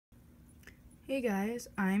Hey guys,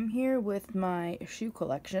 I'm here with my shoe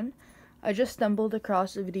collection. I just stumbled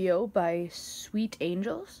across a video by Sweet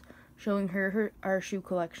Angels showing our shoe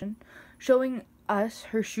collection, showing us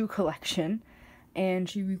her shoe collection, and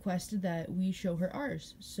she requested that we show her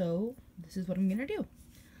ours. So this is what I'm gonna do.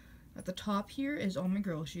 At the top here is all my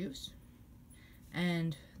girl shoes,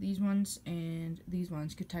 and these ones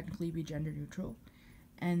could technically be gender neutral,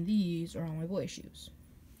 and these are all my boy shoes.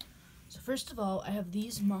 So first of all, I have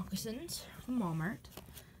these moccasins from Walmart.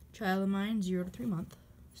 Child of mine, 0 to 3 month.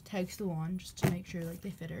 Tags still on, just to make sure like they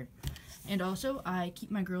fit her. And also, I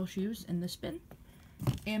keep my girl shoes in this bin,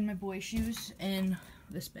 and my boy shoes in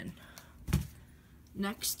this bin.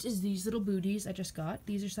 Next is these little booties I just got.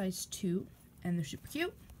 These are size 2, and they're super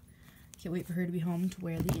cute. Can't wait for her to be home to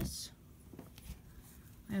wear these.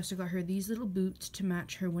 I also got her these little boots to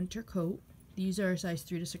match her winter coat. These are size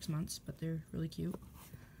 3 to 6 months, but they're really cute.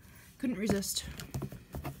 Couldn't resist.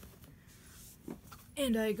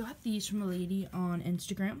 And I got these from a lady on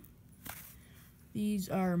Instagram. These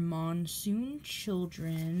are Monsoon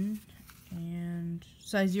Children and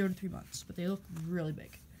size 0 to 3 months, but they look really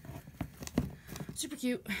big. Super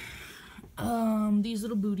cute. These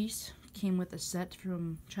little booties came with a set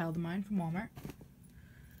from Child of Mine from Walmart.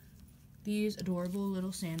 These adorable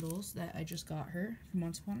little sandals that I just got her from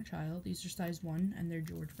Once Upon a Child. These are size 1 and they're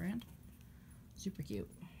George brand. Super cute.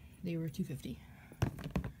 They were $2.50.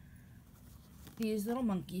 These little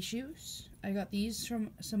monkey shoes. I got these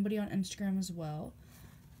from somebody on Instagram as well.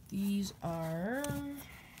 These are,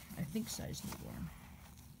 I think, size newborn.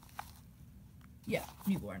 Yeah,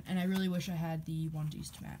 newborn. And I really wish I had the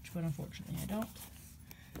onesies to match, but unfortunately I don't.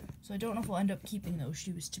 So I don't know if I'll end up keeping those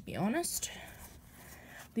shoes, to be honest.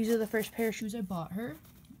 These are the first pair of shoes I bought her.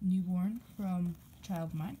 Newborn from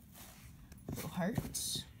Child of Mine. Little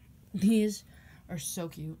hearts. These are so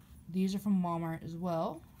cute. These are from Walmart as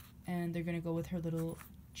well, and they're gonna go with her little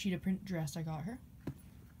cheetah print dress I got her.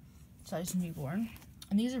 Size newborn.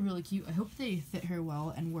 And these are really cute. I hope they fit her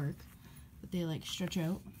well and work, but they like stretch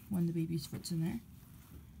out when the baby's foot's in there.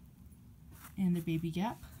 And the baby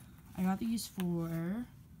gap. I got these for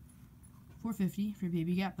 $4.50 for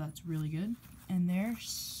baby gap. That's really good. And their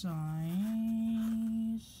size,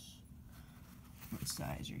 what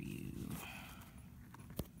size are you?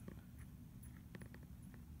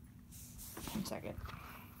 1 second.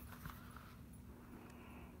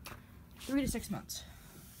 3 to 6 months.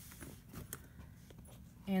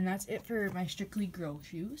 And that's it for my strictly girl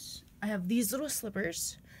shoes. I have these little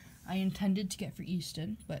slippers I intended to get for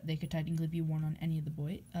Easton, but they could technically be worn on any of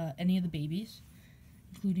the babies,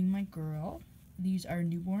 including my girl. These are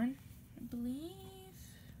newborn, I believe.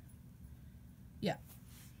 Yeah.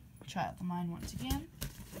 Child of Mine once again.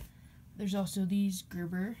 There's also these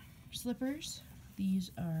Gerber slippers.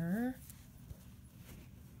 These are,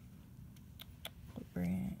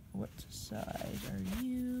 what size are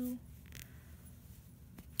you?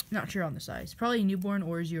 Not sure on the size. Probably newborn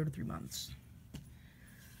or 0 to 3 months.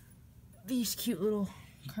 These cute little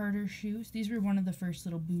Carter shoes. These were one of the first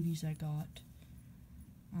little booties I got.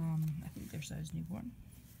 I think they're size newborn.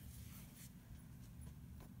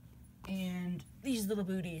 And these little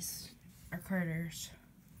booties are Carters.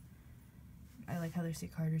 I like how they say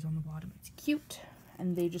Carters on the bottom. It's cute.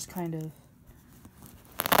 And they just kind of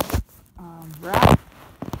wrap.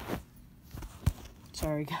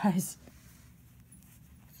 Sorry, guys.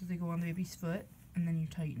 So they go on the baby's foot, and then you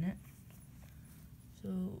tighten it.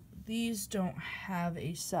 So these don't have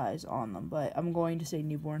a size on them, but I'm going to say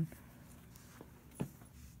newborn.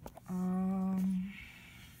 I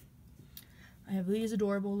have these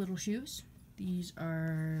adorable little shoes. These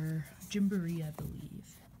are Gymboree, I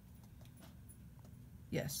believe.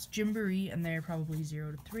 Yes, Gymboree, and they're probably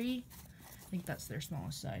 0 to 3. I think that's their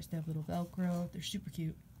smallest size. They have little Velcro. They're super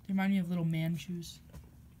cute. They remind me of little man shoes.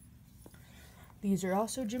 These are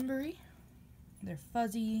also Gymboree. They're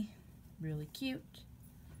fuzzy, really cute.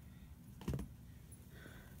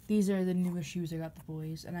 These are the newest shoes I got the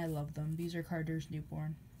boys, and I love them. These are Carter's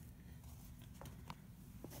newborn.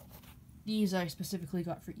 These I specifically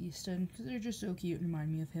got for Easton, because they're just so cute and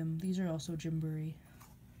remind me of him. These are also Gymboree.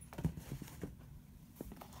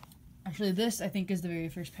 Actually, this, I think, is the very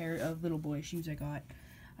first pair of little boy shoes I got.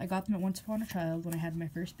 I got them at Once Upon a Child when I had my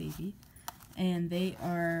first baby. And they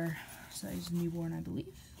are size newborn, I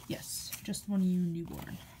believe. Yes, Just One You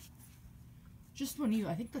newborn. Just One You,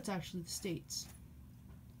 I think that's actually the States.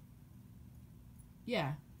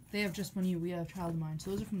 Yeah, they have Just One You, we have Child of Mine.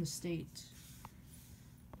 So those are from the States.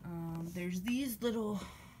 There's these little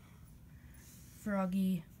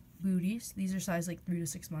froggy booties. These are size like 3 to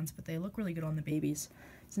 6 months, but they look really good on the babies.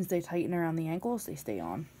 Since they tighten around the ankles, they stay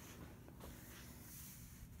on.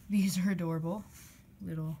 These are adorable.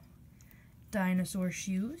 Little dinosaur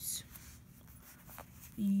shoes.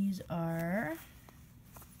 These are...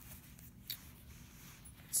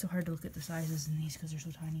 It's so hard to look at the sizes in these because they're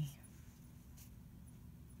so tiny.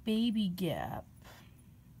 Baby Gap.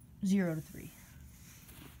 0 to 3.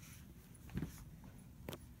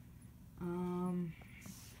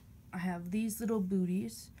 I have these little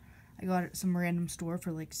booties. I got it at some random store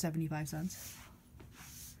for like 75 cents.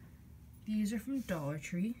 These are from Dollar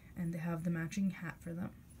Tree, and they have the matching hat for them.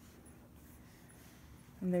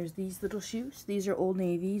 And there's these little shoes. These are Old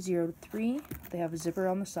Navy 0 to 3. They have a zipper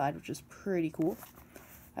on the side, which is pretty cool.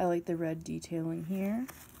 I like the red detailing here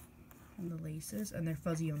and the laces, and they're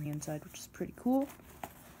fuzzy on the inside, which is pretty cool.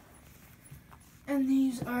 And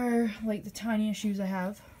these are like the tiniest shoes I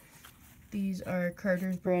have. These are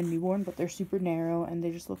Carter's brand newborn, but they're super narrow and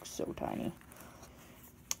they just look so tiny.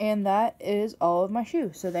 And that is all of my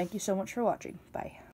shoes. So thank you so much for watching. Bye.